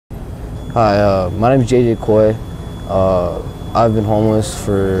Hi, my name is JJ Coy. I've been homeless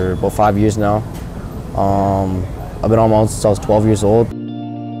for about 5 years now. I've been on my own since I was 12 years old.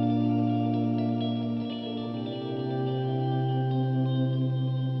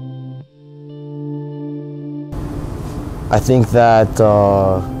 I think that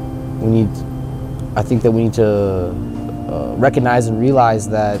we need to recognize and realize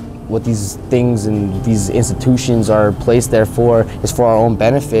that what these things and these institutions are placed there for is for our own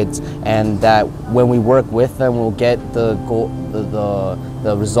benefits, and that when we work with them, we'll get the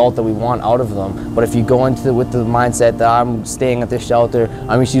result that we want out of them. But if you go into it with the mindset that I'm staying at this shelter,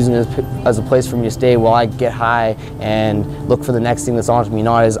 I'm just using it as a place for me to stay while I get high and look for the next thing that's on to me,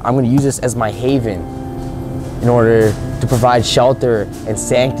 not as I'm going to use this as my haven in order to provide shelter and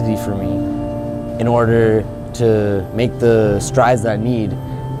sanctity for me, in order to make the strides that I need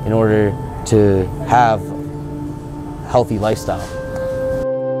in order to have a healthy lifestyle.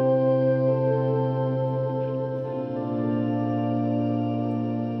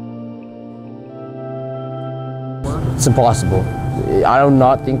 It's impossible. I do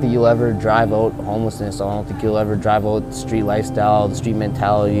not think that you'll ever drive out homelessness. I don't think you'll ever drive out the street lifestyle, the street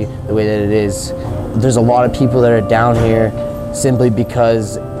mentality, the way that it is. There's a lot of people that are down here simply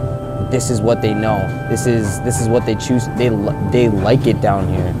because this is what they know. This is what they choose. They like it down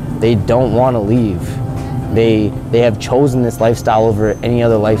here. They don't want to leave. They have chosen this lifestyle over any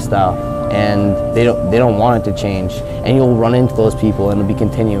other lifestyle, and they don't want it to change. And you'll run into those people, and it'll be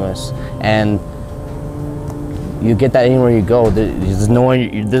continuous. And you get that anywhere you go. There's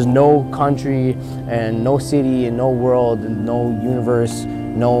no country and no city and no world and no universe,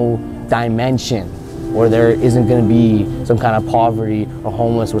 no dimension where there isn't going to be some kind of poverty or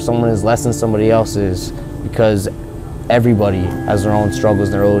homeless where someone is less than somebody else is, because everybody has their own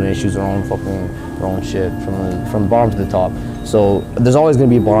struggles, their own issues, their own shit from the bottom to the top. So there's always going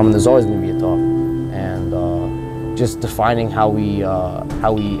to be a bottom and there's always going to be a top, and just defining how we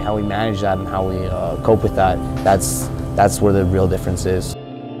manage that and how we cope with that, that's where the real difference is.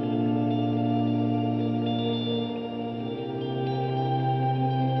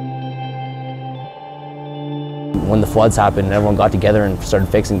 When the floods happened, everyone got together and started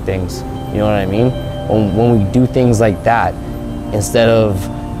fixing things. You know what I mean? When we do things like that, instead of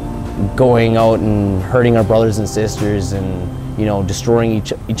going out and hurting our brothers and sisters and, you know, destroying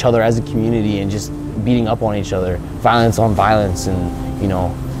each other as a community and just beating up on each other, violence on violence, and, you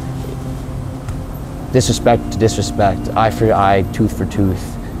know, disrespect to disrespect, eye for eye, tooth for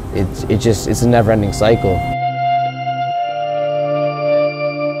tooth. It's a never-ending cycle.